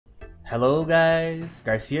Hello guys,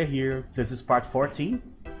 Garcia here. This is part 14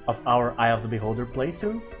 of our Eye of the Beholder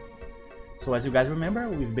playthrough. So as you guys remember,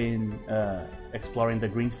 we've been exploring the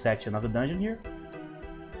green section of the dungeon here,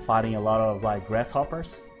 fighting a lot of like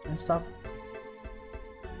grasshoppers and stuff.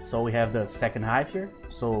 So we have the second hive here,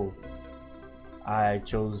 so I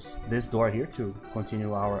chose this door here to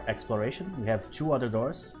continue our exploration. We have two other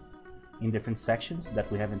doors in different sections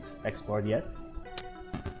that we haven't explored yet.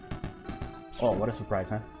 Oh, what a surprise,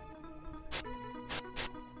 huh?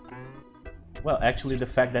 Well, actually the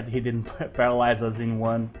fact that he didn't paralyze us in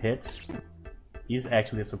one hit is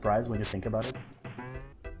actually a surprise when you think about it.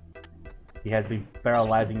 He has been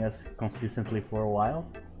paralyzing us consistently for a while.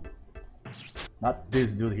 Not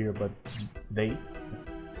this dude here, but they.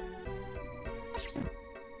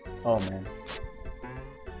 Oh man.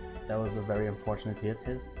 That was a very unfortunate hit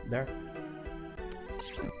there.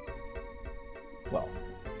 Well.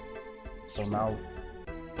 So now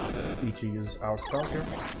we need to use our spell here.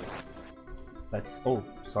 Let's, oh,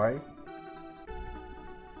 sorry.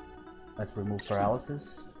 Let's remove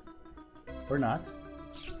paralysis. Or not.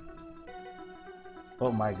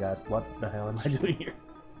 Oh my god, what the hell am I doing here?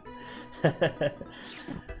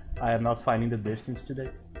 I am not finding the distance today.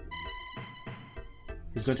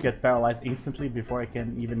 He's going to get paralyzed instantly before I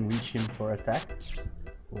can even reach him for attack.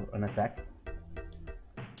 Or an attack.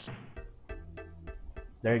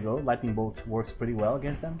 There you go, Lightning Bolt works pretty well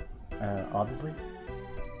against them, obviously.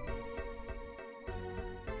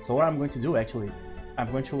 So what I'm going to do actually,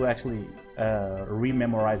 I'm going to actually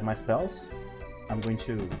rememorize my spells. I'm going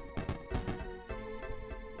to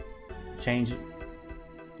change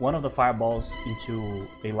one of the fireballs into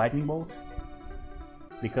a lightning bolt,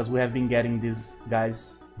 because we have been getting these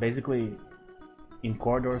guys basically in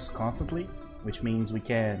corridors constantly, which means we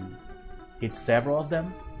can hit several of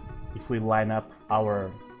them if we line up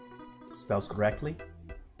our spells correctly.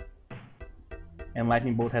 And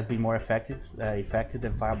lightning bolt has been more effective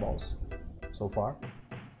than fireballs so far.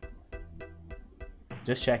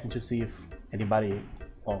 Just checking to see if anybody...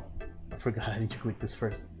 Oh, I forgot I need to click this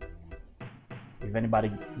first. If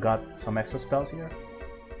anybody got some extra spells here.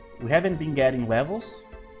 We haven't been getting levels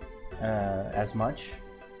as much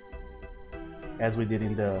as we did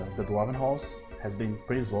in the Dwarven Halls. Has been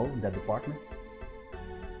pretty slow in that department.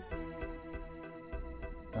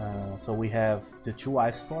 So we have the two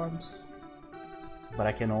ice storms, but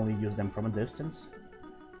I can only use them from a distance.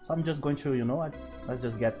 So I'm just going to, you know what, let's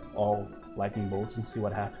just get all lightning bolts and see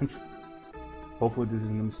what happens. Hopefully this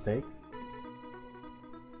isn't a mistake.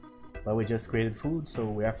 But we just created food, so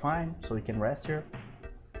we are fine, so we can rest here.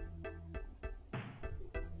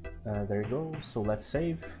 There you go, so let's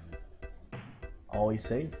save. Always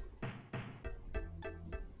save.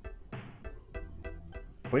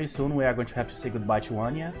 Pretty soon we are going to have to say goodbye to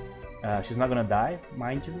Anya. She's not gonna die,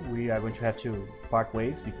 mind you. We are going to have to part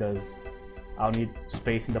ways because I'll need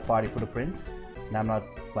space in the party for the prince. And I'm not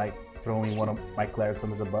like throwing one of my clerics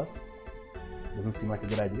under the bus. Doesn't seem like a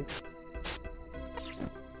good idea.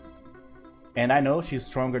 And I know she's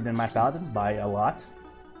stronger than my paladin by a lot.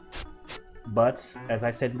 But as I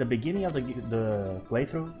said in the beginning of the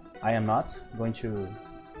playthrough, I am not going to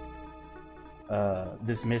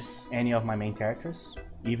dismiss any of my main characters.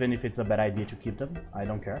 Even if it's a bad idea to keep them, I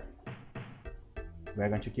don't care. We're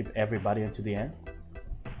going to keep everybody until the end.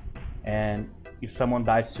 And if someone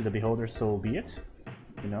dies to the Beholder, so be it.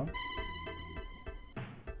 You know?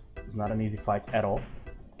 It's not an easy fight at all.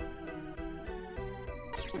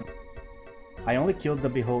 I only killed the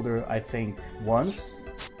Beholder, I think, once.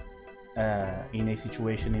 In a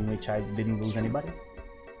situation in which I didn't lose anybody.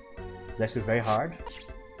 It's actually very hard.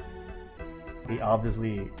 He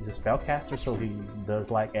obviously is a spellcaster, so he does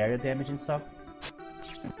like area damage and stuff.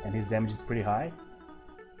 And his damage is pretty high.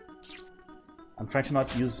 I'm trying to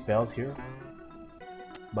not use spells here.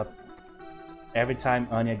 But every time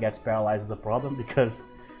Anya gets paralyzed is a problem because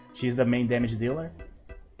she's the main damage dealer.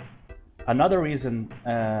 Another reason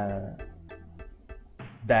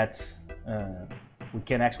that we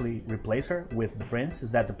can actually replace her with the prince is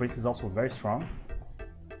that the prince is also very strong.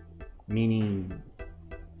 Meaning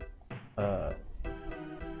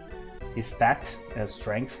his stat as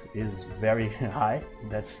strength is very high.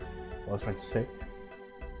 That's what I was trying to say.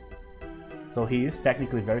 So he is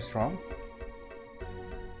technically very strong.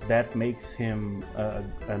 That makes him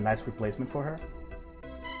a nice replacement for her.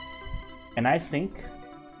 And I think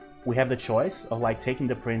we have the choice of like taking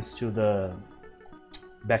the prince to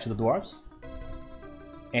back to the dwarves,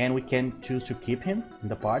 and we can choose to keep him in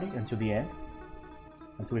the party until the end,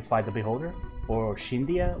 until we fight the Beholder, or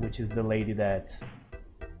Shindia, which is the lady that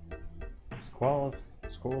Scroll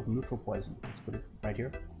of neutral poison. Let's put it right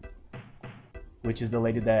here. Which is the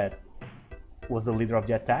lady that was the leader of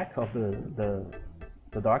the attack of the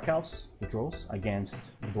Dark Elves, the Drows, against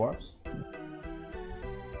the Dwarves.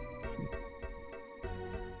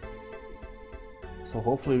 So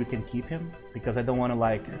hopefully we can keep him, because I don't want to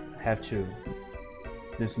like have to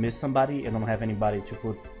dismiss somebody and don't have anybody to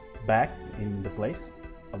put back in the place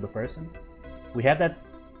of the person. We have that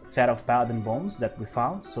set of Paladin bones that we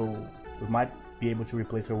found, so we might be able to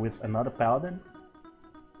replace her with another Paladin.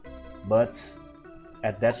 But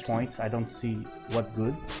at that point I don't see what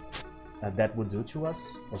good that would do to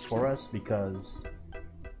us or for us, because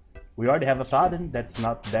we already have a Paladin that's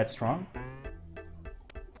not that strong.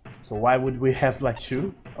 So why would we have like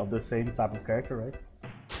two of the same type of character, right?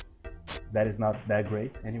 That is not that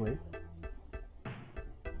great anyway.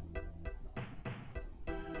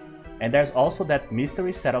 And there's also that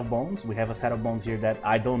mystery set of bones. We have a set of bones here that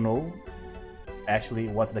I don't know actually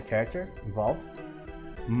what's the character involved.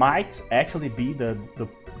 Might actually be the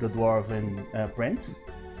Dwarven Prince,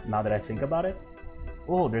 now that I think about it.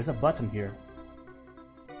 Oh, there's a button here.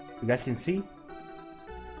 You guys can see?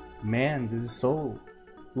 Man, this is so...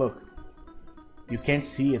 Look, you can't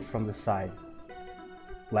see it from the side,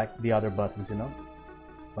 like the other buttons, you know?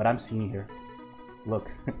 But I'm seeing here. Look,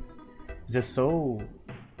 it's just so...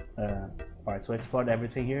 Alright, so I explored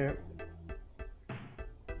everything here.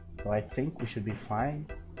 So I think we should be fine.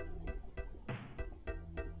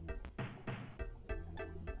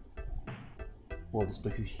 Whoa, this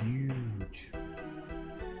place is huge.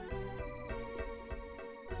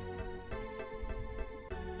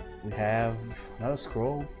 We have another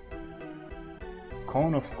scroll.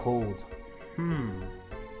 Cone of Cold.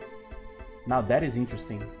 Now that is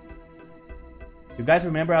interesting. You guys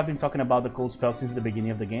remember I've been talking about the cold spell since the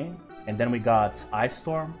beginning of the game, and then we got Ice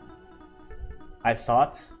Storm. I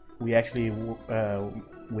thought we actually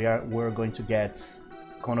were going to get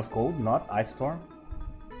Cone of Cold, not Ice Storm.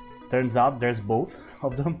 Turns out there's both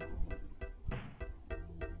of them.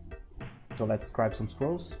 So let's scribe some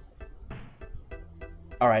scrolls.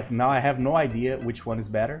 Alright, now I have no idea which one is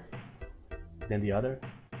better than the other.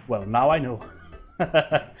 Well, now I know.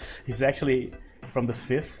 It's actually from the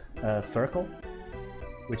 5th circle,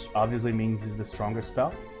 which obviously means it's the stronger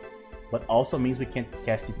spell, but also means we can't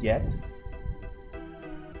cast it yet.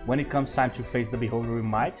 When it comes time to face the Beholder, we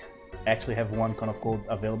might actually have one Cone of Cold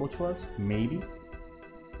available to us, maybe.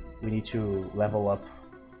 We need to level up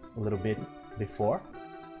a little bit before.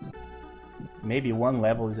 Maybe one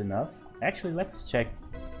level is enough. Actually, let's check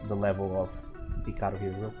the level of Picaro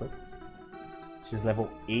here real quick. She's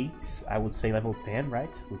level 8, I would say level 10, right?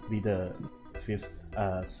 Would be the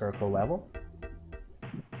 5th circle level.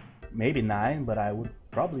 Maybe 9, but I would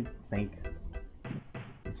probably think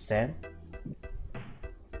it's 10.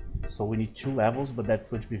 So we need 2 levels, but that's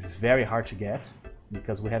going to be very hard to get,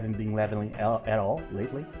 because we haven't been leveling at all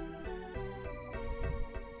lately.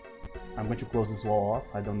 I'm going to close this wall off,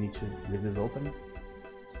 I don't need to leave this open.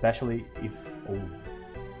 Especially if...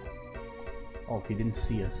 Oh, he didn't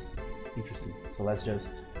see us. Interesting. So let's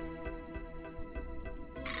just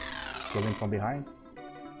kill him from behind.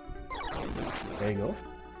 There you go.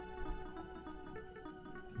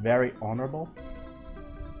 Very honorable.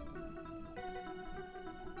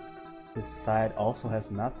 This side also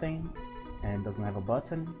has nothing and doesn't have a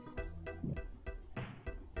button.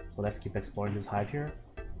 So let's keep exploring this hive here.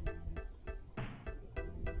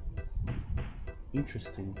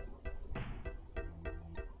 Interesting.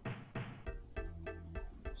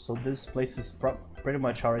 So this place is pretty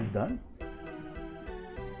much already done.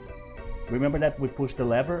 Remember that we pushed the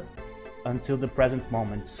lever until the present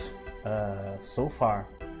moment. So far,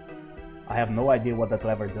 I have no idea what that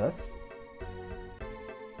lever does.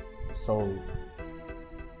 So,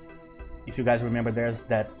 if you guys remember, there's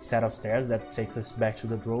that set of stairs that takes us back to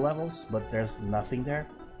the Drow levels, but there's nothing there.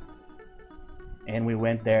 And we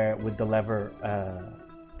went there with the lever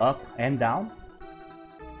up and down.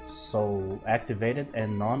 So activated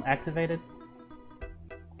and non-activated.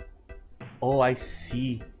 Oh, I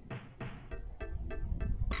see.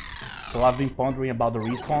 So I've been pondering about the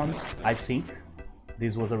respawns. I think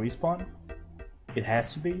this was a respawn. It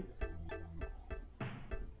has to be.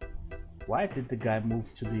 Why did the guy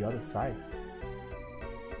move to the other side?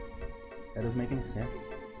 That doesn't make any sense.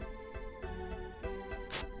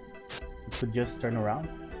 It could just turn around,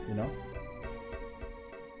 you know?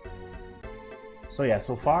 So yeah,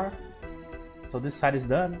 so far, so this side is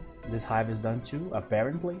done. This hive is done too,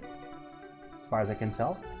 apparently, as far as I can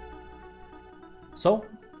tell. So,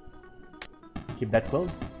 keep that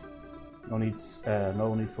closed. No need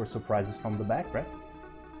for surprises from the back, right?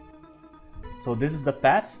 So this is the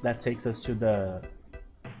path that takes us to the...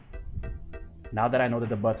 Now that I know that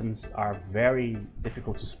the buttons are very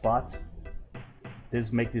difficult to spot,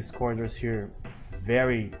 This makes these corridors here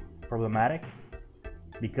very problematic,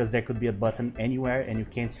 because there could be a button anywhere and you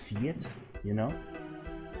can't see it, you know?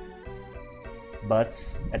 But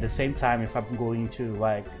at the same time, if I'm going to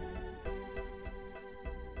like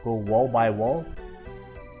go wall by wall,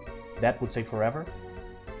 that would take forever.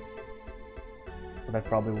 So that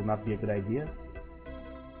probably would not be a good idea.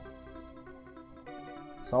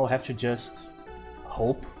 So I'll have to just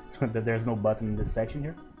hope that there's no button in this section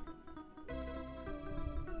here.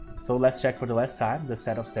 So let's check for the last time the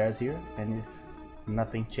set of stairs here, and if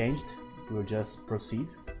nothing changed, we'll just proceed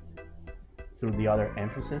through the other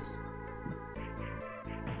entrances.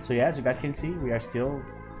 So yeah, as you guys can see, we are still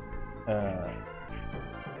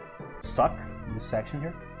stuck in this section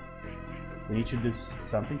here. We need to do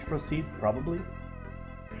something to proceed, probably.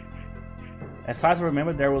 As far as I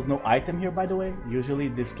remember, there was no item here, by the way. Usually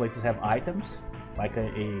these places have items, like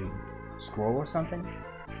a scroll or something.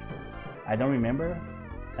 I don't remember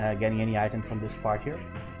getting any item from this part here.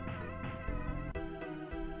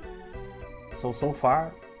 So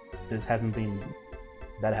far, this hasn't been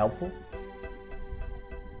that helpful.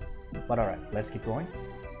 But alright, let's keep going.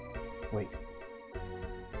 Wait.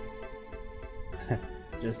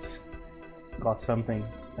 Just got something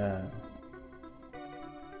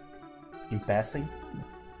in passing.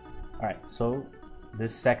 Alright, so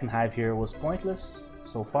this second hive here was pointless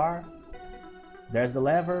so far. There's the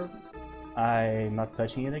lever. I'm not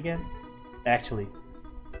touching it again. Actually,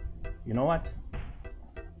 you know what?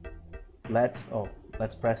 Let's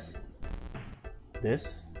press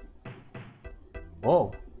this.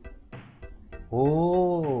 Oh,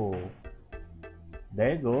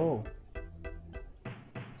 there you go.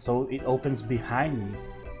 So it opens behind me.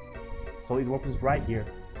 So it opens right here.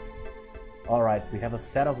 Alright, we have a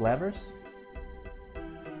set of levers.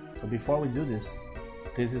 So before we do this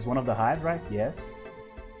is one of the hives, right? Yes.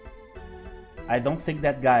 I don't think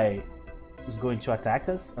that guy is going to attack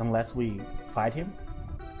us unless we fight him.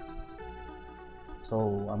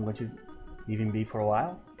 So I'm going to leave him be for a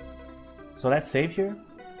while. So let's save here.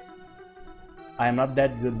 I am not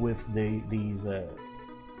that good with these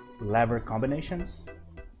lever combinations,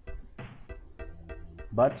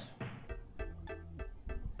 but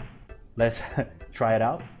let's try it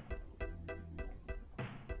out.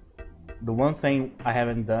 The one thing I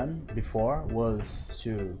haven't done before was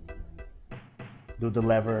to do the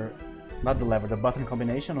button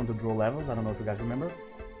combination on the draw levels. I don't know if you guys remember.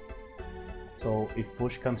 So if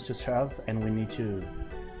push comes to shove and we need to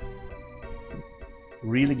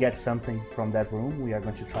really get something from that room, we are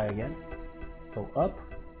going to try again. So up,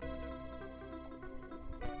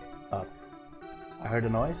 up. I heard a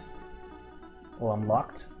noise. Oh, I'm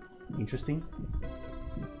locked. Interesting.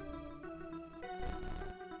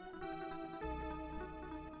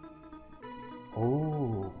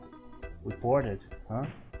 Oh, we ported, huh?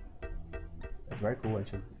 That's very cool,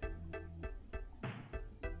 actually.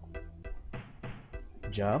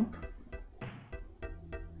 Jump.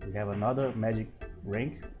 We have another magic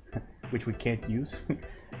ring, which we can't use.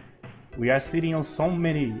 We are sitting on so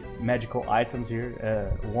many magical items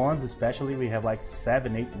here. Wands especially, we have like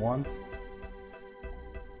 7, 8 wands.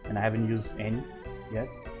 And I haven't used any yet.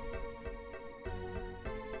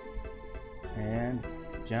 And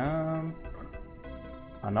jump.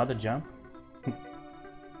 Another jump.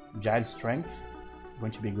 Giant strength.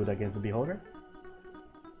 Going to be good against the beholder.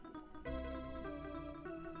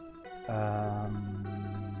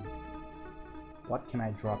 What can I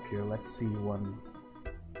drop here? Let's see one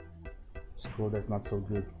scroll that's not so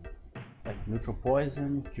good. Like neutral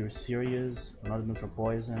poison, cure serious, another neutral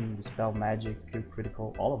poison, dispel magic, cure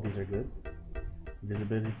critical. All of these are good.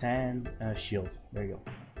 Invisibility 10, shield. There you go.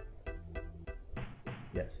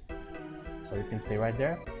 Yes. So you can stay right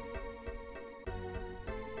there.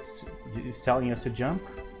 It's telling us to jump.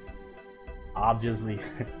 Obviously,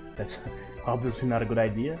 that's obviously not a good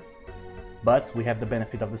idea. But we have the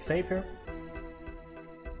benefit of the save here.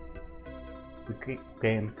 We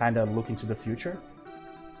can kind of look into the future.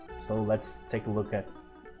 So let's take a look at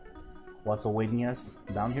what's awaiting us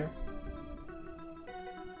down here.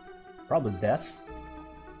 Probably death.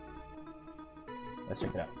 Let's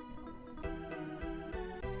check it out.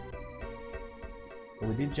 So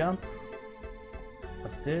we did jump.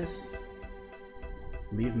 What's this?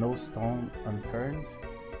 Leave no stone unturned.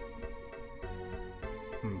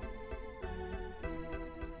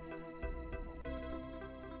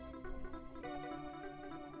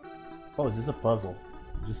 Oh, is this a puzzle?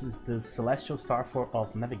 This is the Celestial Star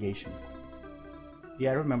of Navigation.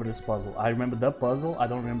 Yeah, I remember this puzzle. I remember the puzzle. I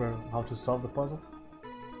don't remember how to solve the puzzle.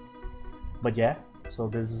 But yeah, so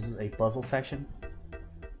this is a puzzle section.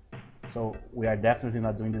 So we are definitely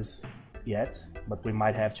not doing this yet, but we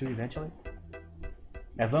might have to eventually.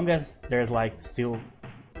 As long as there's like still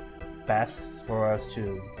paths for us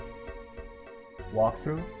to walk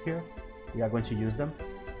through here, we are going to use them.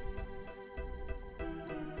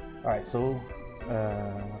 Alright, so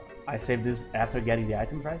I saved this after getting the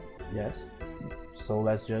items, right? Yes. So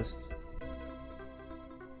let's just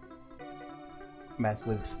mess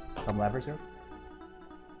with some levers here.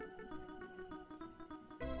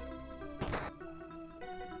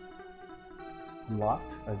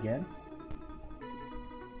 Unlocked again.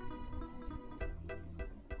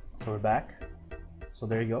 So we're back. So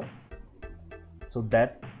there you go. So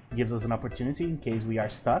that gives us an opportunity in case we are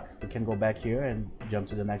stuck. We can go back here and jump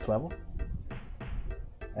to the next level.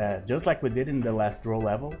 Just like we did in the last draw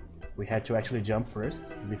level, we had to actually jump first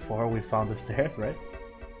before we found the stairs, right?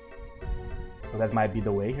 So that might be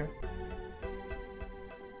the way here.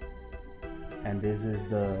 And this is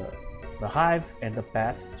the hive and the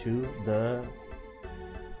path to the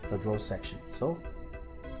draw section. So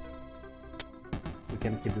we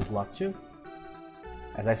can keep this locked too.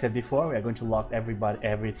 As I said before, we are going to lock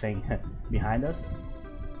everything behind us.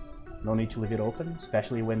 No need to leave it open,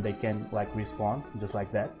 especially when they can like respawn just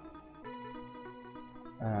like that.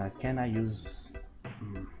 Can I use?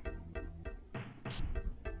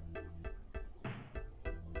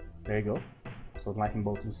 There you go. So lightning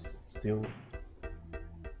bolt is still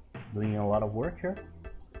doing a lot of work here.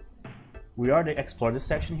 We already explored this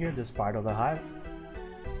section here, this part of the hive.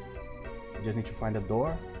 We just need to find a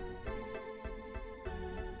door.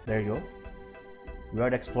 There you go. We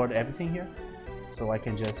already explored everything here, so I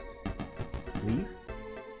can just leave.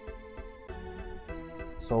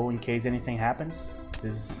 So in case anything happens,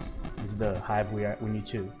 this is the hive we need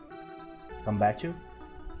to come back to.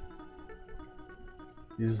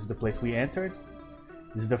 This is the place we entered.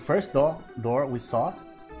 This is the first door we saw,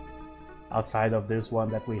 outside of this one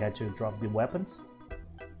that we had to drop the weapons.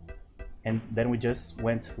 And then we just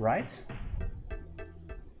went right.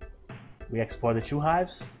 We explored the two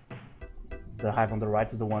hives. The hive on the right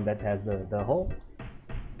is the one that has the hole.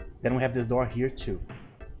 Then we have this door here too.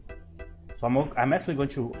 So I'm actually going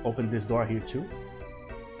to open this door here too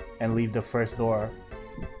and leave the first door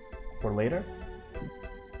for later.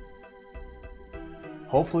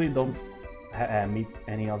 Hopefully don't meet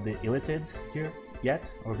any of the illitids here yet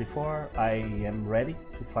or before I am ready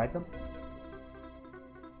to fight them.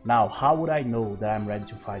 Now, how would I know that I'm ready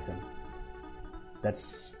to fight them?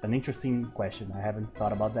 That's an interesting question. I haven't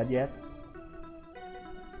thought about that yet.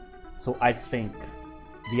 So I think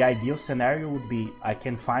the ideal scenario would be I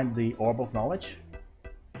can find the orb of knowledge,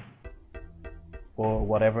 or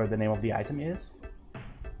whatever the name of the item is.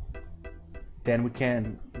 Then we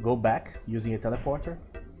can go back using a teleporter,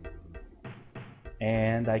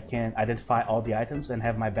 and I can identify all the items and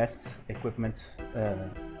have my best equipment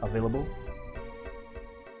available.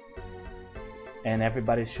 And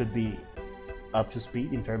everybody should be up to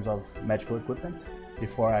speed in terms of magical equipment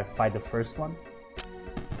before I fight the first one,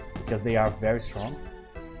 because they are very strong.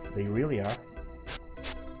 They really are.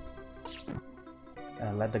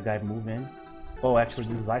 Let the guy move in. Oh, actually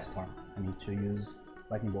this is Ice Storm. I need to use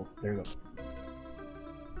Lightning Bolt. There you go.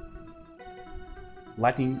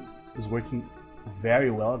 Lightning is working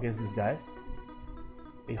very well against these guys.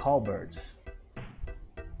 A halberd.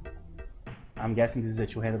 I'm guessing this is a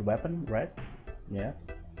two-handed weapon, right? Yeah.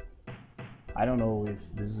 I don't know if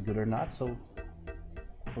this is good or not, so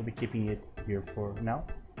we'll be keeping it here for now.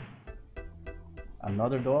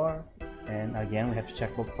 Another door, and again we have to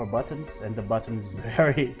check for buttons, and the button is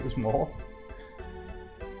very small.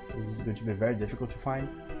 So this is going to be very difficult to find.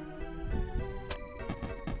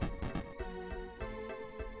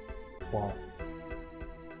 Wow.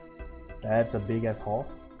 That's a big ass hall.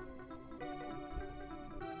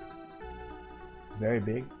 Very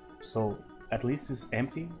big. So at least it's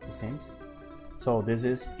empty, it seems. So this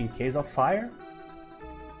is in case of fire.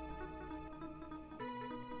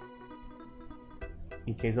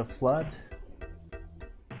 In case of flood.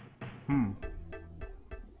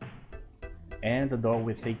 And the door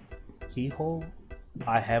with a keyhole.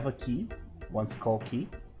 I have a key, one skull key.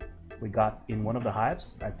 We got in one of the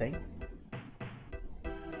hives, I think.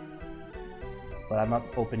 But I'm not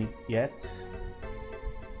opening it yet.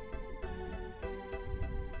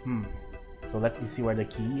 So let me see where the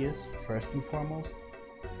key is first and foremost.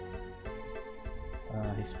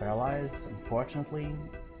 He's paralyzed, unfortunately.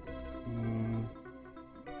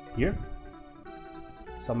 Here.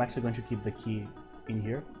 So I'm actually going to keep the key in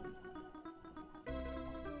here.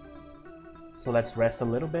 So let's rest a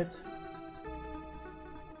little bit.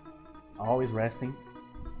 Always resting.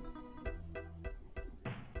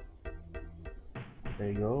 There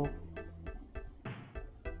you go.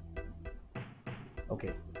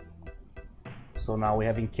 Okay. So now we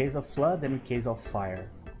have in case of flood and in case of fire.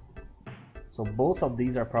 So both of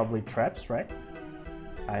these are probably traps, right?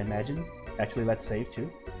 I imagine. Actually, let's save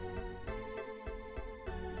too.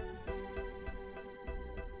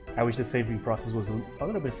 I wish the saving process was a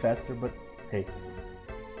little bit faster, but hey.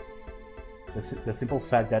 The simple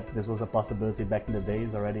fact that this was a possibility back in the day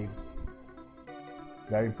is already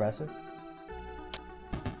very impressive.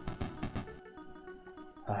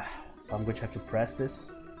 So I'm going to have to press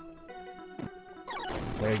this.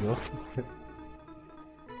 There you go.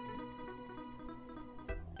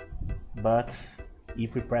 But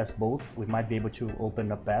if we press both, we might be able to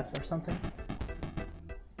open a path or something.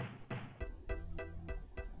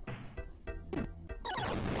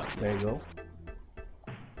 There you go.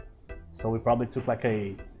 So we probably took like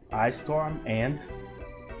a ice storm and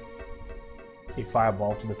a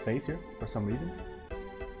fireball to the face here for some reason.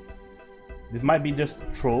 This might be just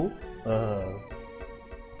troll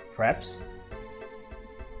traps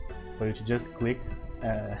for you to just click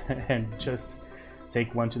and just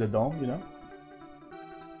take one to the dome, you know?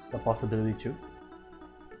 It's a possibility too.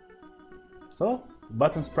 So,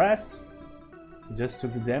 buttons pressed, we just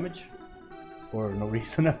took the damage for no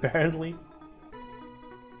reason apparently.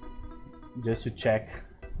 Just to check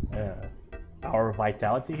our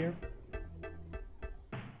vitality here.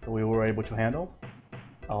 So we were able to handle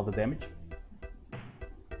all the damage.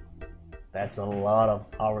 That's a lot of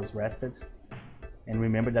hours rested. And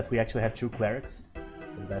remember that we actually have 2 clerics.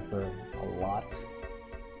 So that's a lot.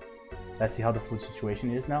 Let's see how the food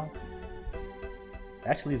situation is now.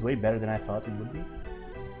 Actually, it's way better than I thought it would be.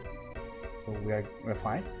 So we're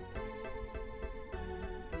fine.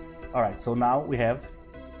 Alright, so now we have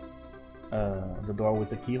the door with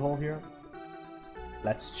the keyhole here.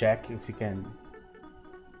 Let's check if we can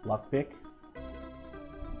lockpick.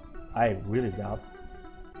 I really doubt.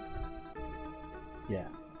 Yeah,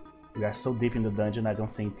 we are so deep in the dungeon, I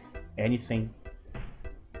don't think anything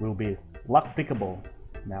will be lockpickable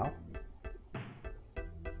now.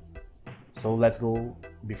 So let's go,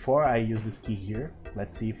 before I use this key here,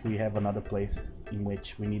 let's see if we have another place in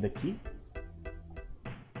which we need a key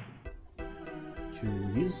to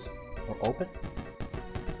use or open.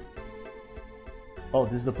 Oh,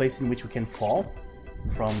 this is the place in which we can fall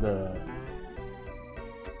from the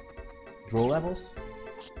draw levels.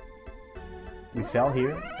 We fell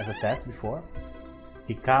here as a test before.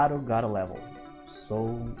 Hikaru got a level,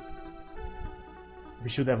 so we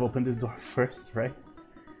should have opened this door first, right?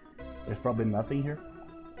 There's probably nothing here.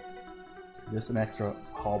 Just an extra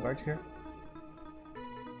halberd here.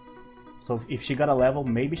 So if she got a level,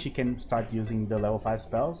 maybe she can start using the level 5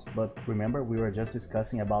 spells, but remember we were just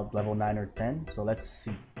discussing about level 9 or 10, so let's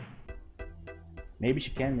see. Maybe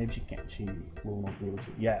she can, maybe she can't. She will not be able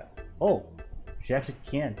to. Yeah. Oh, she actually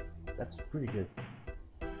can. That's pretty good.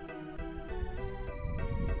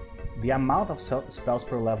 The amount of spells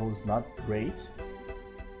per level is not great,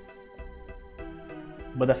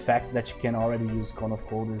 but the fact that she can already use Cone of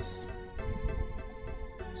Cold is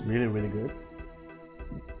really, really good.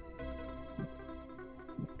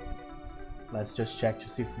 Let's just check to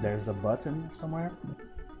see if there's a button somewhere.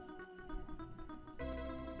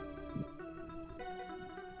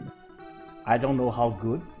 I don't know how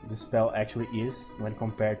good this spell actually is when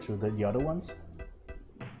compared to the other ones.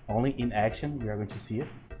 Only in action we are going to see it.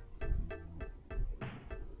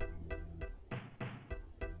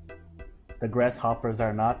 The grasshoppers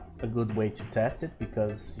are not a good way to test it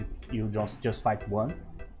because you don't just fight one.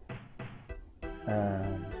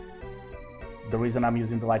 The reason I'm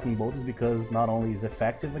using the lightning bolts is because not only is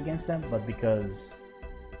effective against them, but because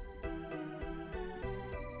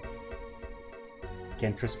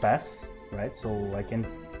can trespass, right? So I can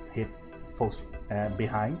hit folks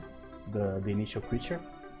behind the initial creature.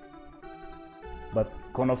 But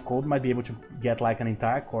Cone of Cold might be able to get like an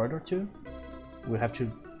entire corridor too. We'll have to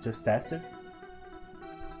just test it.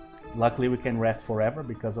 Luckily we can rest forever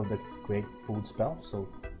because of the great food spell, so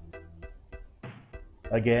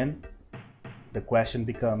again the question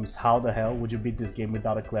becomes, how the hell would you beat this game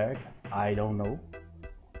without a cleric? I don't know.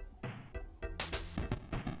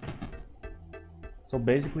 So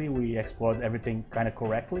basically we explored everything kind of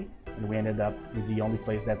correctly and we ended up with the only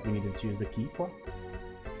place that we needed to use the key for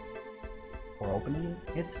opening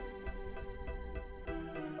it.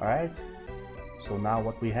 Alright, so now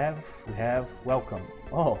what we have welcome.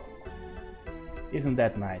 Oh, isn't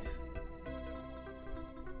that nice?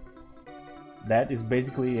 That is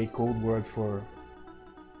basically a code word for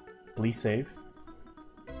please save.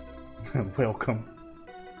 Welcome.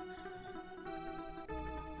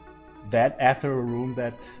 That after a room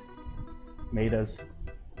that made us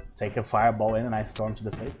take a fireball and an ice storm to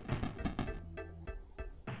the face.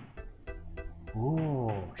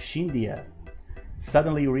 Ooh, Shindia.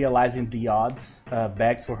 Suddenly realizing the odds,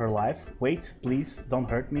 begs for her life. Wait, please, don't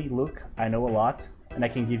hurt me. Look, I know a lot, and I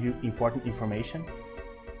can give you important information.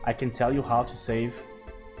 I can tell you how to save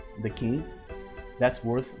the king. That's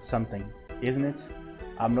worth something, isn't it?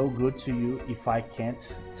 I'm no good to you if I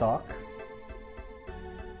can't talk.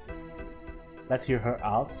 Let's hear her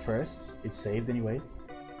out first. It's saved anyway.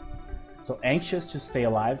 So anxious to stay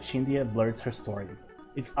alive, Shindia blurts her story.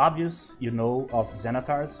 It's obvious you know of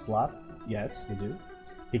Xanatar's plot. Yes, we do.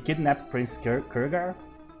 He kidnapped Prince Kurgar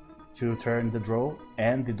to turn the Drow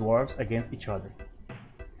and the dwarves against each other.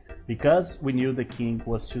 Because we knew the king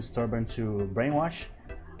was too stubborn to brainwash,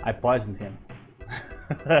 I poisoned him.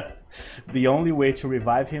 The only way to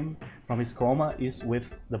revive him from his coma is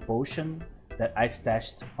with the potion that I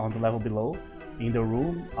stashed on the level below in the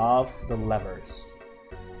room of the levers.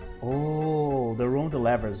 Oh, the room of the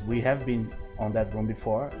levers. We have been on that room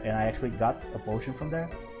before, and I actually got a potion from there,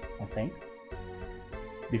 I think.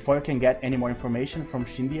 Before you can get any more information from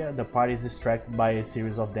Shindia, the party is distracted by a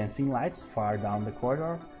series of dancing lights far down the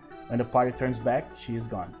corridor. When the party turns back, she is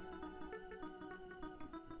gone.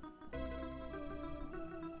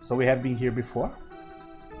 So we have been here before.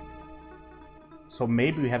 So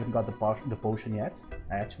maybe we haven't got the potion yet,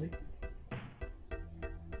 actually.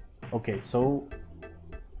 Okay, so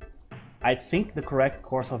I think the correct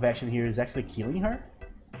course of action here is actually killing her.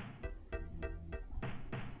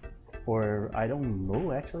 Or I don't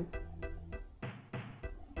know, actually.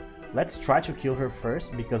 Let's try to kill her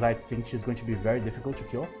first, because I think she's going to be very difficult to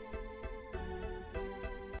kill.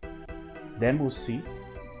 Then we'll see.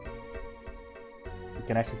 We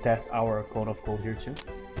can actually test our cone of cold here too.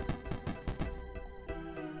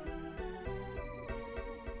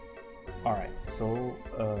 Alright, so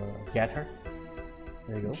get her.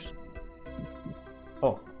 There you go.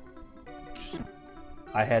 Oh.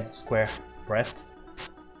 I had square pressed.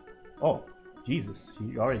 Oh, Jesus,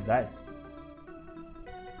 you already died.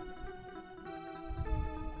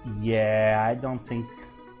 Yeah, I don't think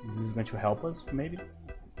this is going to help us, maybe.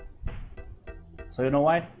 So you know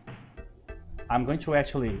what? I'm going to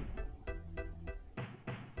actually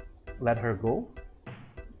let her go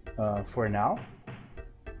for now.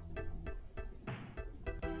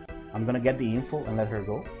 I'm gonna get the info and let her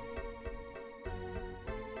go.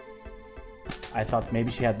 I thought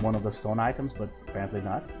maybe she had one of the stone items, but apparently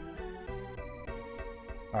not.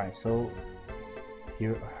 Alright, so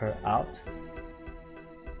hear her out.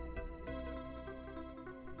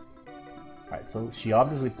 Alright, so she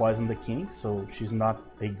obviously poisoned the king, so she's not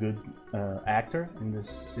a good actor in this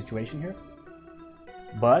situation here.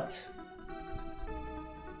 But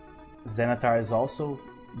Xanatar is also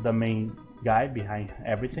the main guy behind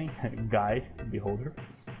everything. Guy, beholder.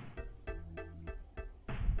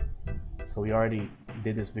 So we already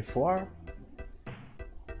did this before.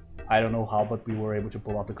 I don't know how, but we were able to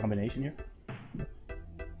pull off the combination here.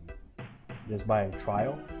 Just by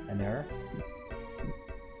trial and error.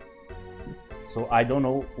 So I don't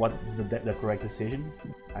know what is the correct decision.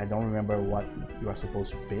 I don't remember what you are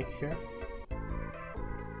supposed to pick here.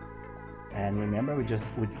 And remember, we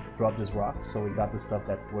dropped this rock, so we got the stuff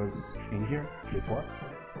that was in here before.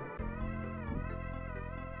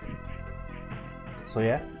 So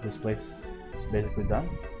yeah, this place is basically done.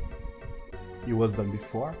 It was done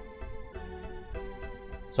before.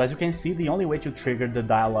 So as you can see, the only way to trigger the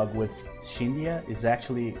dialogue with Shindia is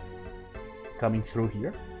actually coming through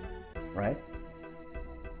here, right?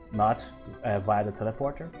 Not via the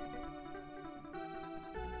teleporter.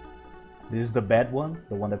 This is the bad one,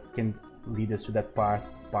 the one that can lead us to that part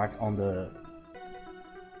on the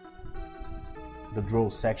draw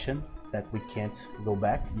section that we can't go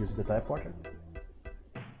back using the teleporter.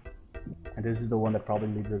 And this is the one that probably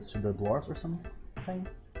leads us to the dwarves or something.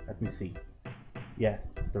 Let me see. Yeah,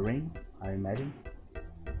 the ring, I imagine.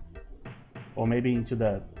 Or maybe into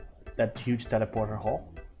that huge teleporter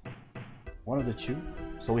hall. One of the two.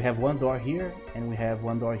 So we have one door here, and we have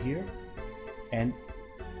one door here. And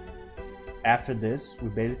after this, we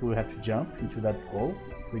basically will have to jump into that hole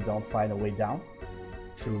if we don't find a way down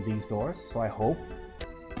through these doors. So I hope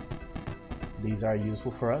these are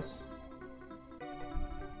useful for us.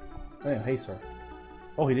 Oh, hey, sir.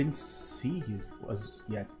 Oh, he didn't see his was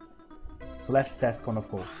yet. So let's test Cone of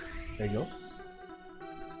Cold. There you go.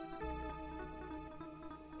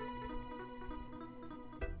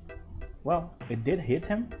 Well, it did hit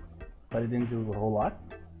him, but it didn't do a whole lot,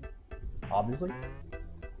 obviously.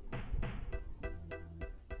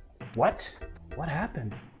 What? What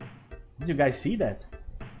happened? Did you guys see that?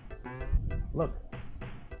 Look.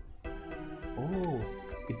 Oh,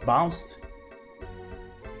 it bounced.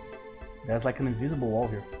 There's like an invisible wall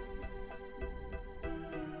here.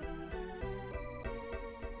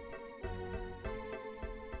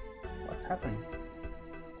 happening?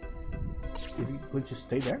 Is he going to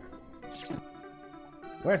stay there?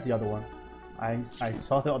 Where's the other one? I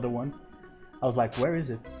saw the other one. I was like, where is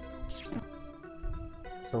it?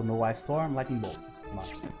 So no ice storm, lightning bolt. Come on.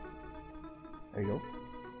 There you go.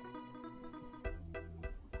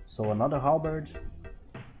 So another halberd.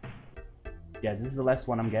 Yeah, this is the last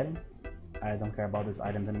one I'm getting. I don't care about these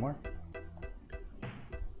items anymore.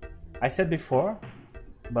 I said before,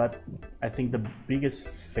 but I think the biggest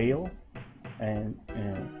fail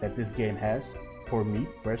that this game has, for me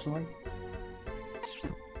personally,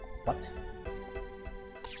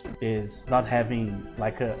 is not having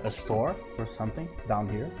like a store or something down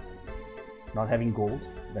here. Not having gold.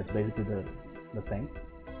 That's basically the thing.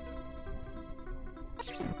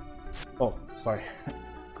 Oh, sorry.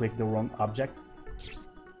 Click the wrong object.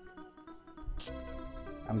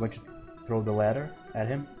 I'm going to throw the ladder at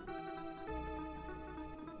him.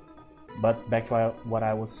 But back to what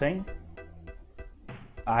I was saying.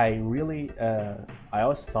 I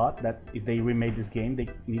always thought that if they remade this game, they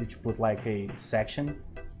needed to put like a section,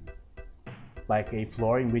 like a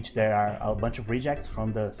floor in which there are a bunch of rejects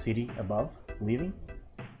from the city above living.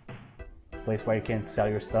 Place where you can sell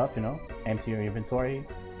your stuff, you know, empty your inventory,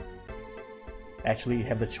 actually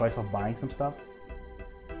have the choice of buying some stuff.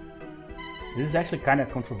 This is actually kind of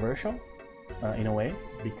controversial in a way,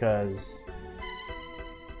 because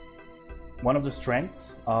one of the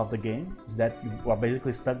strengths of the game is that you are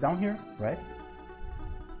basically stuck down here, right?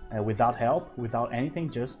 Without help, without anything,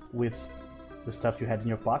 just with the stuff you had in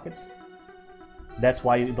your pockets. That's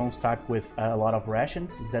why you don't start with a lot of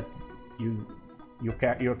rations, is that your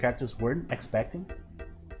characters weren't expecting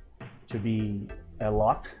to be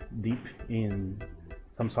locked deep in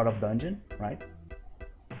some sort of dungeon, right?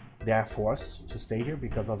 They are forced to stay here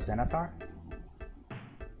because of Xanatar.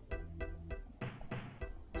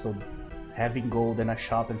 So having gold and a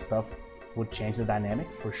shop and stuff would change the dynamic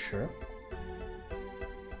for sure.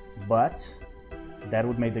 But that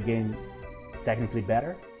would make the game technically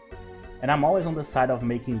better. And I'm always on the side of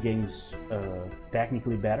making games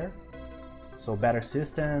technically better. So better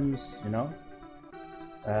systems, you know,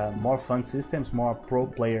 more fun systems, more pro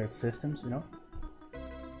player systems, you know.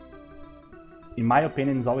 In my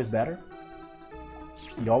opinion, it's always better.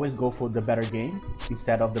 You always go for the better game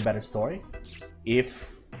instead of the better story.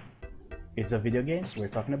 If it's a video game we're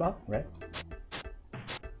talking about, right?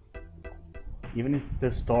 Even if the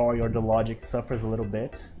story or the logic suffers a little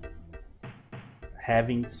bit,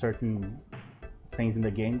 having certain things in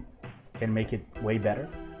the game can make it way better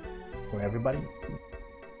for everybody.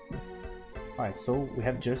 Alright, so we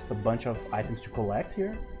have just a bunch of items to collect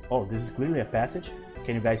here. Oh, this is clearly a passage.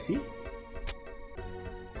 Can you guys see?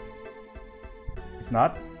 It's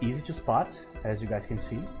not easy to spot, as you guys can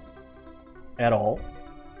see, at all.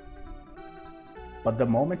 But the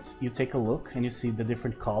moment you take a look and you see the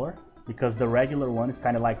different color, because the regular one is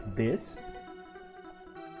kind of like this,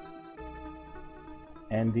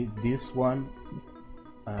 and this one,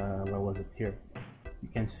 where was it? Here. You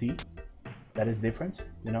can see that is different,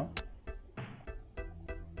 you know.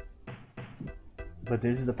 But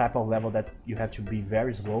this is the type of level that you have to be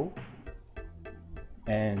very slow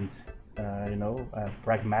and, you know,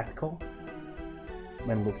 pragmatical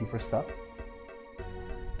when looking for stuff.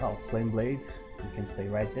 Oh, flame blade. You can stay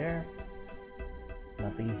right there.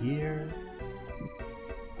 Nothing here.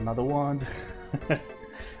 Another wand.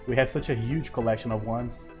 We have such a huge collection of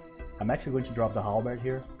wands. I'm actually going to drop the halberd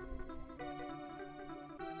here.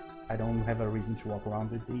 I don't have a reason to walk around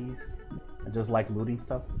with these. I just like looting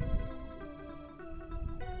stuff.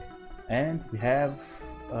 And we have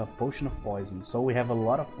a potion of poison. So we have a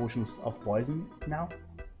lot of potions of poison now.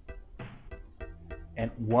 And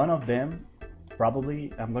one of them,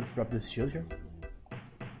 probably, I'm going to drop this shield here.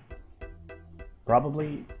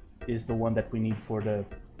 Probably is the one that we need for the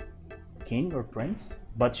king or prince.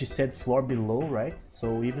 But she said floor below, right?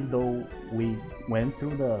 So even though we went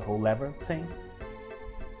through the whole lever thing,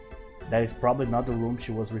 that is probably not the room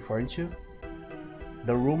she was referring to.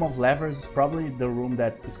 The room of levers is probably the room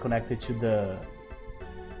that is connected to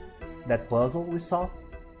that puzzle we saw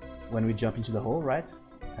when we jump into the hole, right?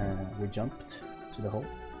 We jumped to the hole.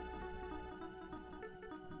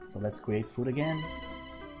 So let's create food again.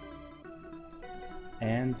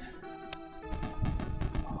 And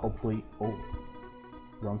hopefully, oh,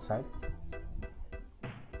 wrong side.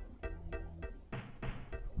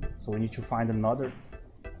 So we need to find another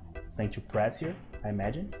thing to press here, I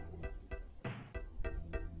imagine.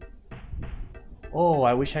 Oh,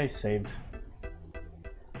 I wish I saved.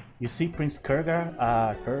 You see Prince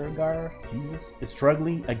Kurgar, Jesus, is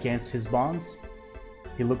struggling against his bonds.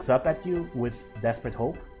 He looks up at you with desperate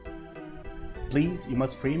hope. Please, you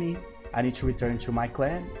must free me. I need to return to my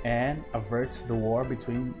clan and avert the war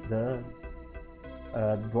between the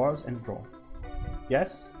dwarves and the troll.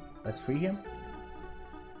 Yes, let's free him.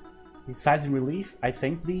 He sighs in relief. I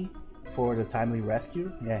thank thee for the timely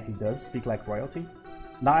rescue. Yeah, he does speak like royalty.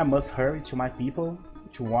 Now I must hurry to my people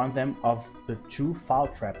to warn them of the 2 foul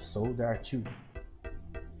traps, so there are 2.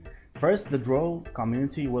 First, the drow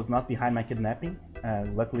community was not behind my kidnapping.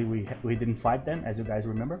 Luckily we didn't fight them, as you guys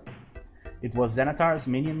remember. It was Xanatar's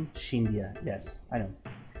minion, Shindia. Yes, I know.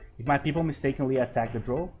 If my people mistakenly attack the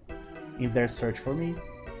drow in their search for me,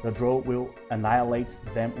 the drow will annihilate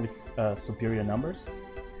them with superior numbers.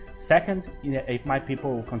 Second, if my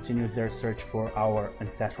people continue their search for our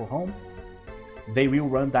ancestral home, they will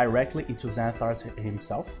run directly into Xanatar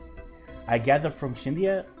himself. I gather from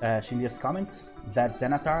Shindia's comments that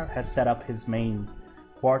Xanatar has set up his main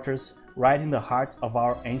quarters right in the heart of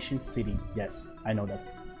our ancient city. Yes, I know that.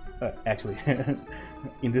 Actually,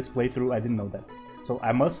 in this playthrough I didn't know that. So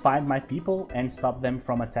I must find my people and stop them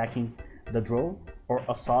from attacking the drow or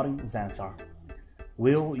assaulting Xanatar.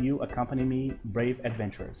 Will you accompany me, brave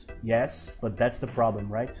adventurers? Yes, but that's the problem,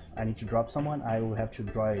 right? I need to drop someone. I will have to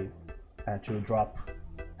drop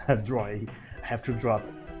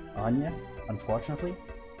Anya, unfortunately.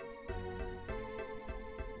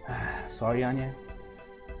 Sorry, Anya.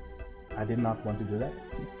 I did not want to do that,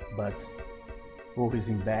 but oh, he's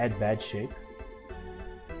in bad shape.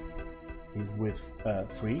 He's with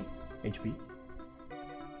 3 HP.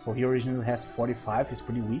 So he originally has 45, he's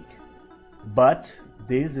pretty weak. But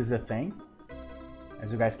this is a thing.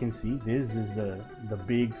 As you guys can see, this is the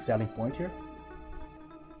big selling point here.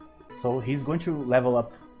 So he's going to level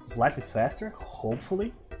up slightly faster,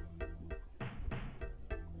 hopefully.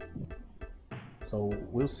 So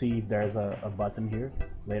we'll see if there's a button here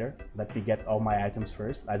later. Let me get all my items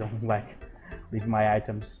first. I don't like leave my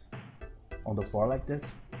items on the floor like this.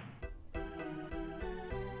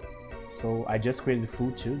 So I just created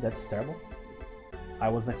food too, that's terrible. I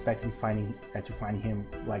wasn't expecting to find him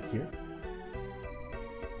like here.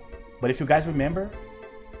 But if you guys remember,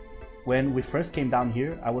 when we first came down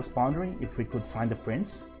here, I was pondering if we could find the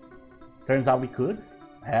prince. Turns out we could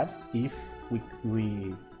have if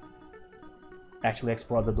we actually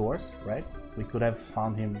explored the doors, right? We could have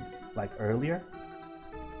found him like earlier.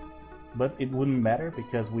 But it wouldn't matter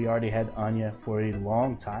because we already had Anya for a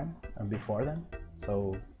long time before then.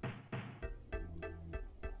 So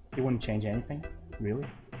it wouldn't change anything, really.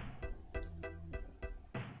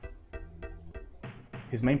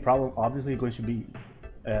 His main problem obviously going to be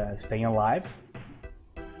staying alive,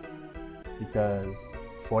 because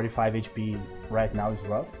 45 HP right now is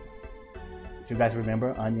rough. If you guys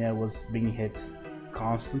remember, Anya was being hit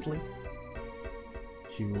constantly.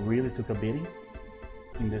 She really took a beating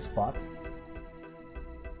in this spot.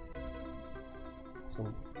 So,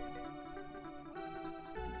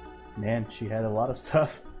 man, she had a lot of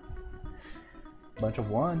stuff. Bunch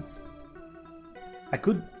of wands. I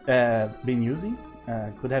could have been using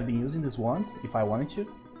this wand if I wanted to,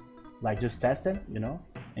 like just test them, you know,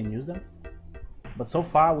 and use them. But so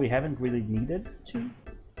far we haven't really needed to.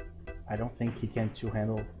 I don't think he can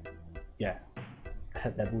handle. Yeah,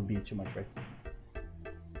 that would be too much, right?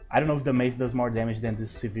 I don't know if the mace does more damage than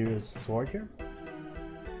this Severus sword here.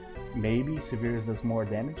 Maybe Severus does more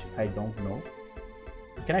damage. I don't know.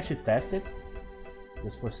 You can actually test it,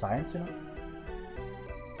 just for science, you know.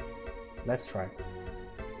 Let's try.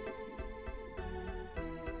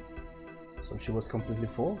 So she was completely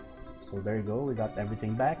full. So there you go, we got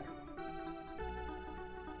everything back.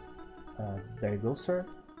 There you go, sir.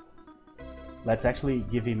 Let's actually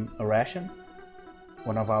give him a ration.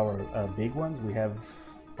 One of our big ones. We have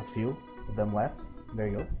a few of them left. There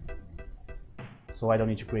you go. So I don't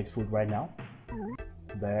need to create food right now.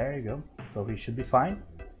 There you go. So he should be fine.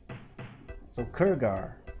 So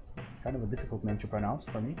Kurgar. It's kind of a difficult name to pronounce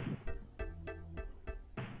for me.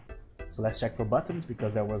 So let's check for buttons,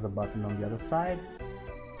 because there was a button on the other side.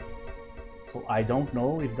 So I don't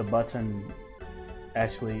know if the button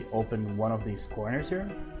actually opened one of these corners here,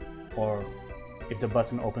 or if the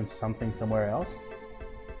button opens something somewhere else.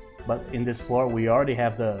 But in this floor we already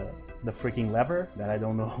have the freaking lever that I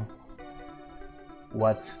don't know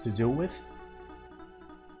what to do with.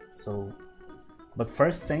 So, but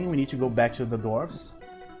first thing, we need to go back to the dwarves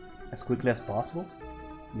as quickly as possible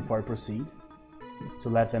before I proceed, to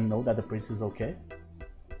let them know that the prince is okay.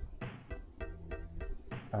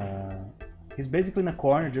 He's basically in a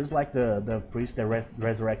corner, just like the priest that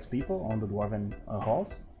resurrects people on the dwarven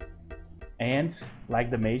halls, and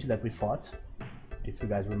like the mage that we fought, if you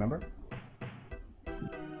guys remember,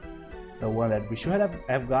 the one that we should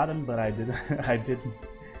have gotten, but I didn't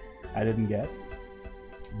I didn't get.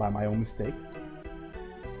 by my own mistake.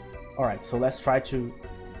 Alright, so let's try to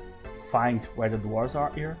find where the dwarves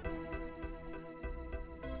are here.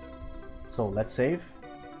 So let's save.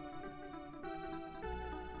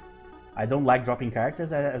 I don't like dropping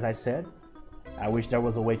characters, as I said. I wish there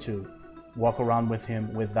was a way to walk around with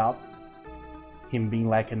him without him being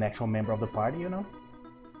like an actual member of the party, you know?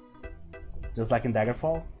 Just like in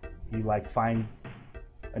Daggerfall, you like find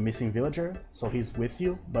a missing villager, so he's with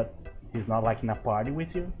you, but he's not like in a party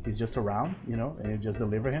with you. He's just around, you know, and you just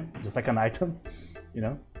deliver him, just like an item, you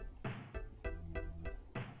know?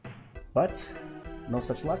 But no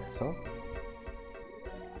such luck, so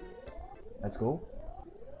let's go.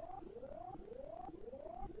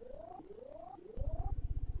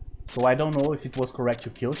 So I don't know if it was correct to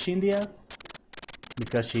kill Shindia,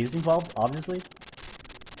 because she is involved, obviously.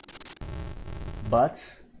 But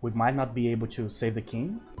we might not be able to save the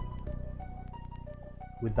king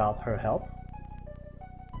without her help.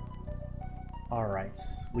 Alright,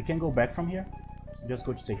 we can go back from here. It's just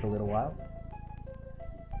going to take a little while.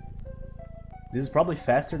 This is probably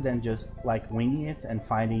faster than just like winging it and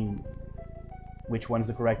finding which one is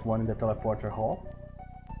the correct one in the teleporter hall.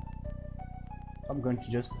 I'm going to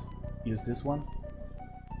just use this one.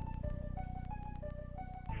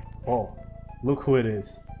 Oh, look who it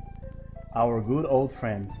is. Our good old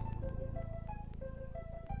friends.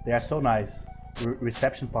 They are so nice.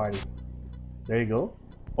 Reception party. There you go.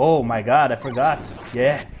 Oh my god, I forgot.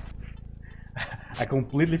 Yeah. I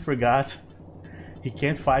completely forgot. He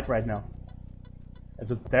can't fight right now.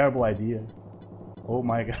 That's a terrible idea. Oh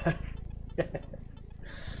my god.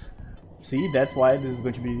 See, that's why this is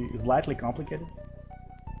going to be slightly complicated.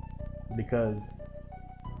 Because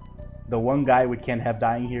the one guy we can't have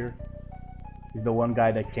dying here is the one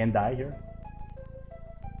guy that can die here.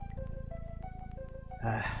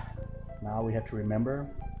 Now we have to remember.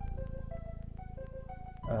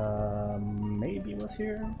 Maybe it was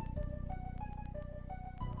here.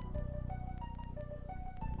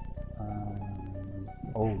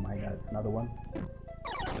 Oh my god, another one.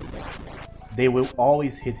 They will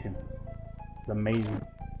always hit him. It's amazing.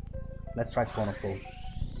 Let's try Clone of Gold.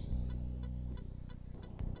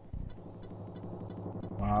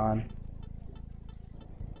 Come on.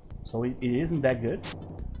 So it isn't that good,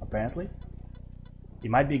 apparently. It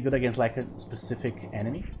might be good against like a specific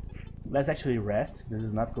enemy. Let's actually rest. This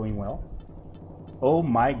is not going well. Oh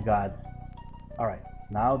my god. Alright,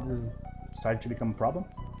 now this is starting to become a problem.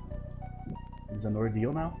 This is an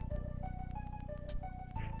ordeal now.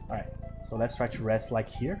 Alright, so let's try to rest like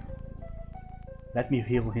here. Let me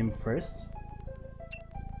heal him first.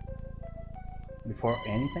 Before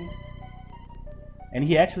anything. And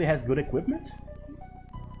he actually has good equipment.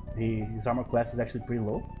 His armor class is actually pretty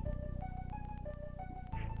low.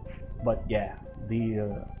 But yeah,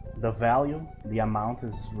 the value, the amount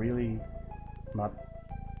is really not...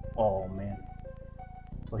 Oh man.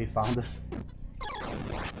 So he found us.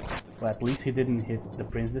 Well, at least he didn't hit the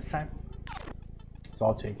prince this time. So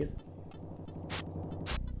I'll take it.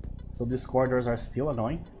 So these corridors are still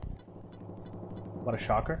annoying. What a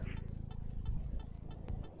shocker.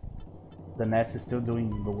 The SNES is still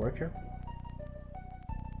doing the work here.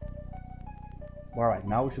 Alright,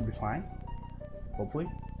 now we should be fine. Hopefully.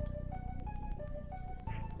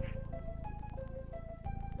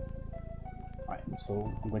 Alright,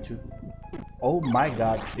 so I'm going to... Oh my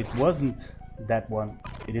god, it wasn't that one.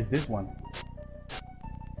 It is this one.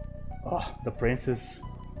 Oh, the princess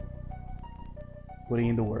putting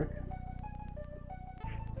in the work.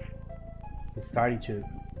 It's starting to...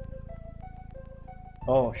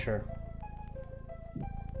 Oh, sure.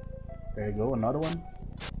 There you go, another one.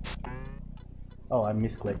 Oh, I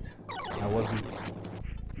misclicked. I wasn't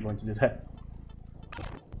going to do that.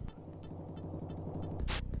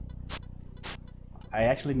 I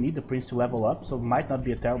actually need the prince to level up, so it might not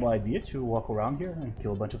be a terrible idea to walk around here and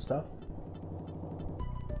kill a bunch of stuff.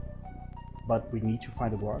 But we need to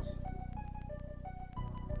find the dwarves.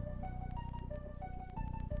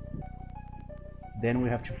 Then we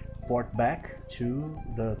have to port back to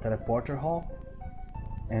the teleporter hall.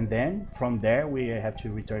 And then from there we have to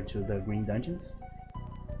return to the green dungeons.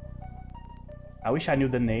 I wish I knew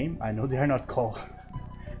the name. I know they are not called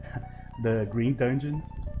the green dungeons.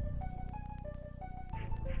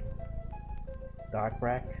 Dark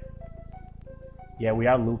rack. Yeah, we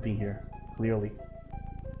are looping here, clearly.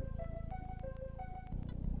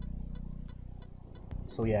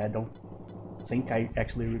 So yeah, I don't think I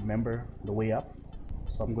actually remember the way up.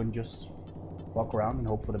 So I'm going to just walk around and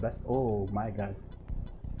hope for the best. Oh my god.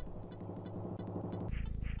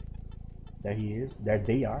 There he is. There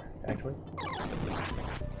they are, actually.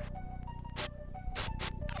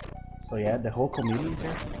 So yeah, the whole community is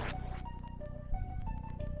here.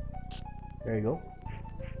 There you go.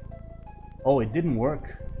 Oh, it didn't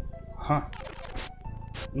work. Huh.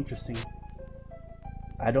 Interesting.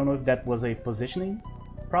 I don't know if that was a positioning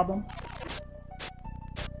problem.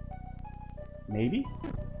 Maybe?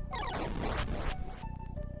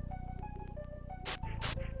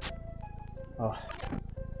 Oh.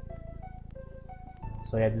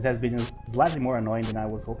 So yeah, this has been slightly more annoying than I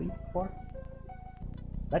was hoping for.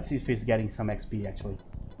 Let's see if he's getting some XP actually.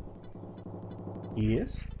 He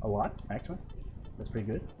is, a lot actually. That's pretty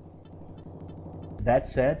good. That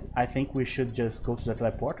said, I think we should just go to the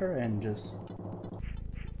teleporter and just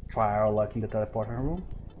try our luck in the teleporter room.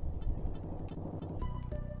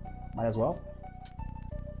 Might as well.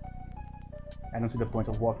 I don't see the point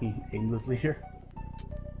of walking aimlessly here.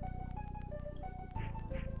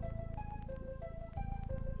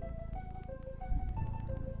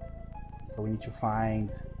 So we need to find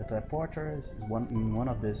the teleporter. This is one in one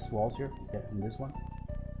of these walls here. Yeah, in this one.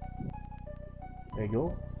 There you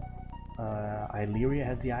go. Illyria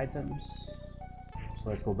has the items. So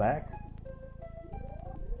let's go back.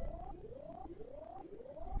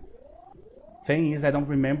 Thing is, I don't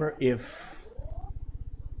remember if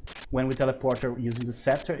when we teleport using the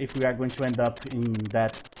scepter, if we are going to end up in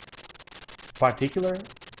that particular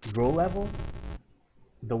grow level,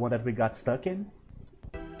 the one that we got stuck in,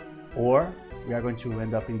 or we are going to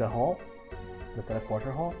end up in the hall, the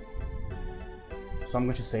teleporter hall. So I'm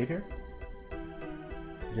going to save here,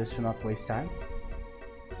 just to not waste time.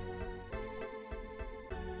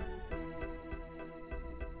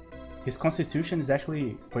 His constitution is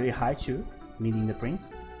actually pretty high too, meaning the prince.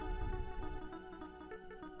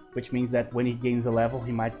 Which means that when he gains a level,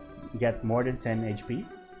 he might get more than 10 HP.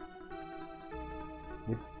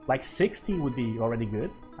 With like 60 would be already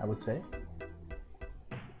good, I would say.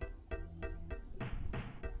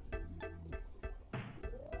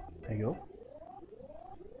 There you go.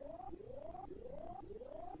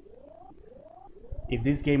 If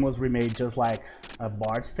this game was remade just like a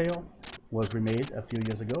Bard's Tale was remade a few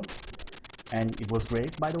years ago, and it was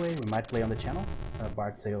great, by the way, we might play on the channel.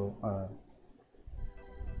 Bard's Tale,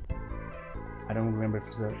 I don't remember if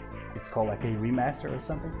it's called like a remaster or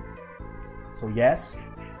something. So yes,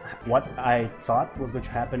 what I thought was going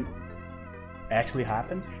to happen actually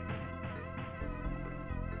happened.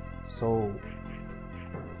 So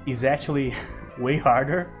it's actually way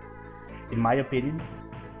harder, in my opinion,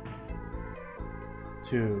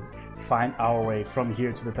 to find our way from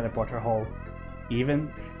here to the teleporter hall,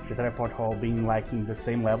 even the teleport hall being like in the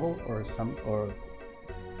same level or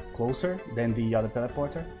closer than the other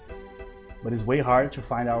teleporter. But it's way harder to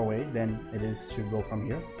find our way than it is to go from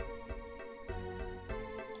here.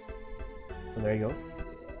 So there you go.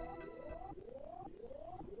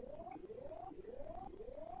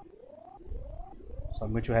 So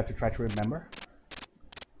I'm going to have to try to remember.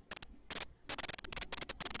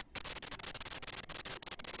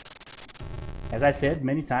 As I said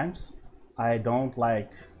many times, I don't like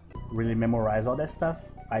really memorize all that stuff.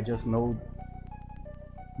 I just know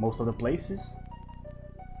most of the places.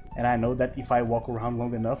 And I know that if I walk around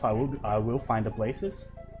long enough, I will find the places.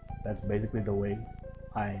 That's basically the way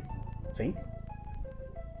I think.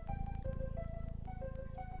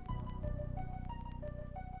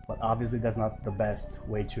 But obviously that's not the best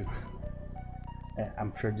way to...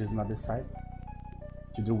 I'm sure this is not this side.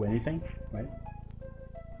 To do anything, right?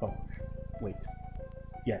 Oh, wait.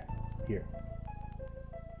 Yeah, here.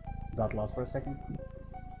 Got lost for a second.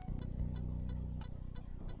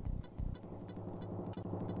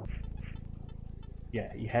 Yeah,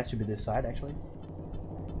 it has to be this side actually.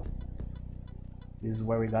 This is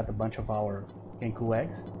where we got a bunch of our Kenku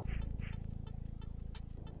eggs.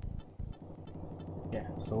 Yeah,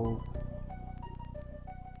 so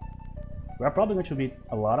we're probably going to meet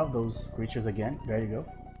a lot of those creatures again. There you go.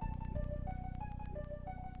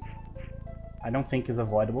 I don't think it's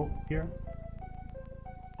avoidable here.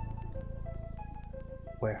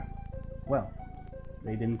 Where? Well,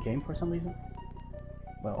 they didn't came for some reason.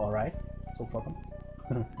 Well, alright, so fuck them.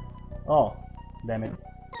 Oh, damn it.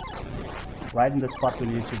 Right in the spot we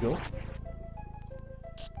needed to go.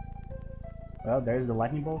 Well, there's the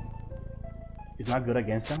lightning bolt. It's not good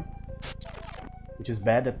against them. Which is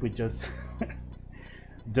bad that we just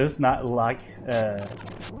does not like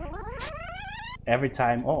every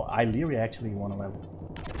time. Oh, Illyria actually won a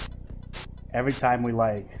level. Every time we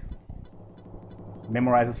like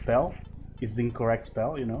memorize a spell, it's the incorrect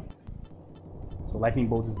spell, you know. So lightning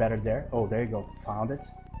bolt is better there. Oh, there you go. Found it.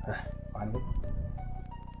 Finally.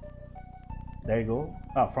 There you go.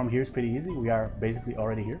 Oh, from here is pretty easy. We are basically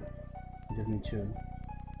already here. We just need to...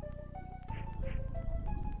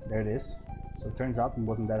 There it is. So it turns out it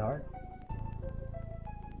wasn't that hard.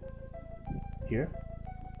 Here.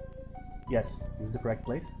 Yes, this is the correct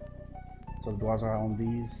place. So the dwarves are on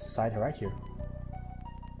this side right here.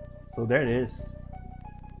 So there it is.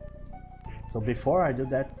 So before I do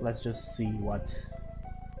that, let's just see what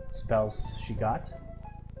spells she got.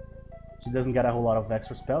 She doesn't get a whole lot of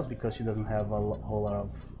extra spells because she doesn't have a whole lot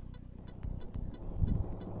of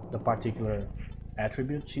the particular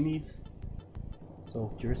attribute she needs.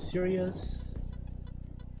 So Cure Serious.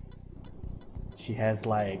 She has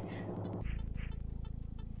like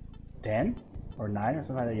 10 or 9 or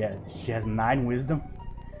something like that. Yeah, she has 9 wisdom,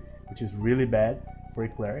 which is really bad for a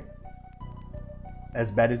cleric. As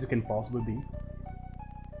bad as you can possibly be.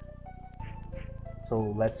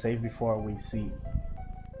 So let's save before we see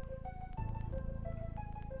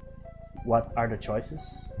what are the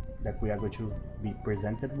choices that we are going to be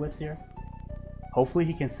presented with here. Hopefully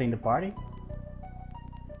he can stay in the party,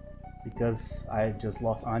 because I just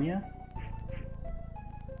lost Anya.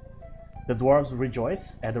 The dwarves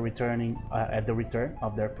rejoice at the return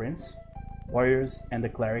of their prince. Warriors and the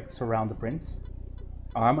clerics surround the prince.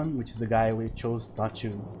 Armand, which is the guy we chose not to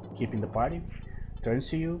keep in the party, turns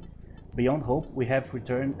to you. Beyond hope, you have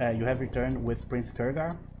returned with Prince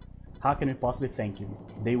Kurgar. How can we possibly thank you?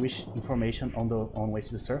 They wish information on ways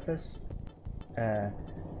to the surface.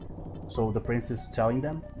 So the prince is telling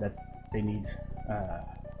them that they need,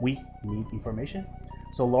 we need information.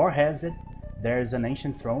 So lore has it, there's an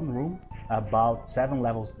ancient throne room about 7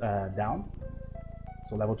 levels down,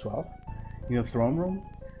 so level 12. In the throne room,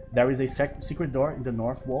 there is a secret door in the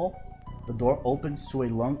north wall. The door opens to a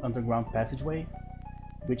long underground passageway,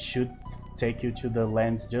 which should take you to the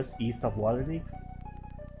lands just east of Waterdeep.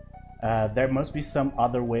 There must be some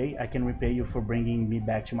other way I can repay you for bringing me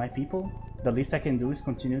back to my people. The least I can do is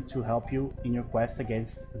continue to help you in your quest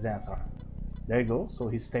against Xanathar. There you go, so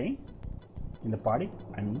he's staying in the party,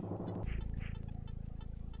 I mean.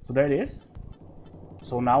 So there it is.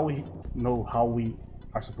 So now we know how we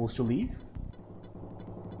are supposed to leave.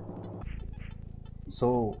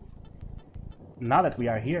 So now that we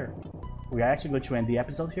are here, we are actually going to end the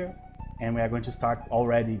episode here, and we are going to start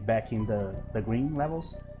already back in the green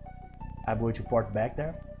levels. I'm going to port back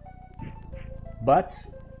there. But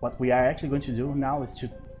what we are actually going to do now is to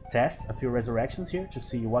test a few resurrections here to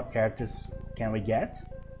see what characters can we get.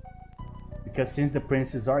 Because since the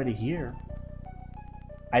prince is already here,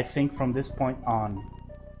 I think from this point on,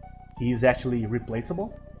 he is actually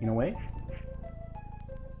replaceable in a way.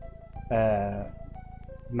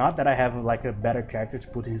 Not that I have like a better character to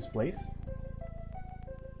put in his place,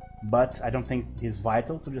 but I don't think he's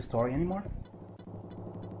vital to the story anymore.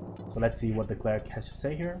 So let's see what the cleric has to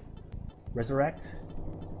say here. Resurrect.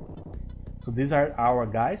 So these are our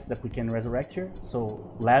guys that we can resurrect here.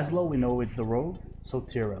 So Laszlo, we know it's the rogue. So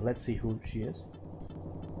Tira, let's see who she is.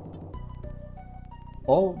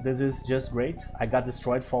 Oh, this is just great. I got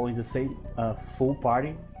destroyed following the same full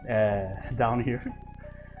party down here.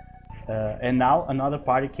 And now another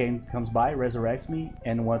party comes by, resurrects me,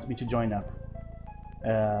 and wants me to join up.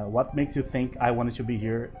 What makes you think I wanted to be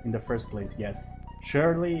here in the first place? Yes.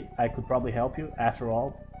 Surely I could probably help you. After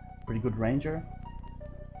all, pretty good ranger.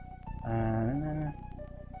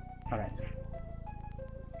 Alright.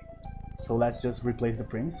 So let's just replace the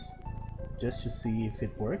prince, just to see if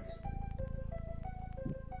it works.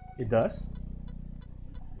 It does.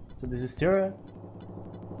 So this is Tira.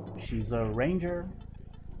 She's a ranger.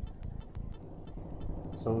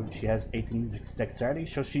 So she has 18 dexterity,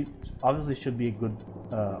 so she obviously should be a good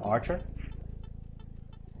archer.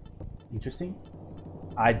 Interesting.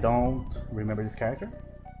 I don't remember this character.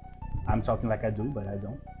 I'm talking like I do, but I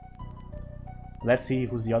don't. Let's see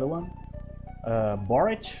who's the other one.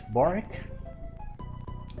 Boric,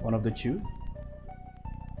 one of the two,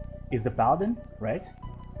 is the paladin, right?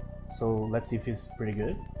 So let's see if he's pretty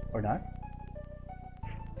good or not.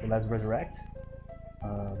 So let's resurrect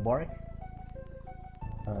Boric.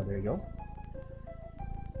 There you go.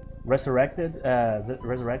 Resurrected,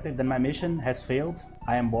 then my mission has failed.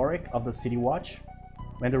 I am Boric of the City Watch.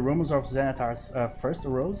 When the rumors of Xanathar's first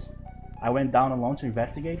arose, I went down alone to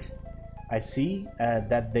investigate. I see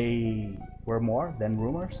that they were more than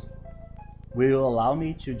rumors. Will you allow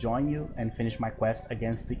me to join you and finish my quest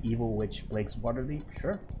against the evil which plagues Waterdeep?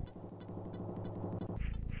 Sure.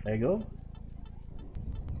 There you go.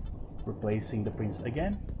 Replacing the prince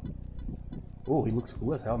again. Oh, he looks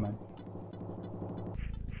cool as hell, man.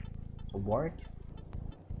 So Warwick.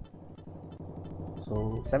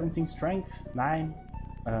 So 17 strength, 9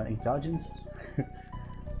 intelligence,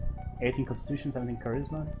 18 constitution, 17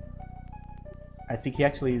 charisma. I think he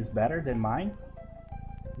actually is better than mine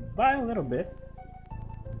by a little bit,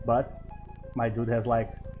 but my dude has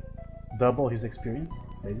like double his experience,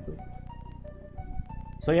 basically.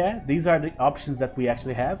 So yeah, these are the options that we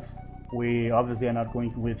actually have. We obviously are not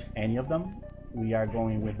going with any of them. We are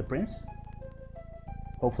going with the prince.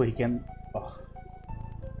 Hopefully he can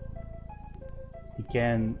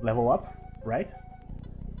level up, right?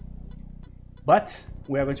 But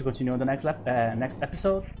we are going to continue on the next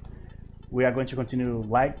episode. We are going to continue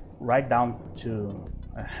right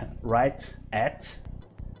at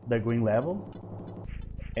the green level,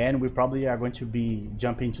 and we probably are going to be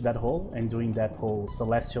jumping into that hole and doing that whole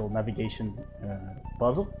celestial navigation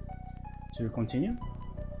puzzle to continue.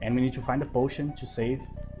 And we need to find a potion to save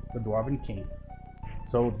the Dwarven King.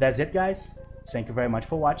 So that's it, guys. Thank you very much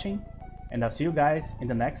for watching, and I'll see you guys in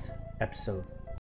the next episode.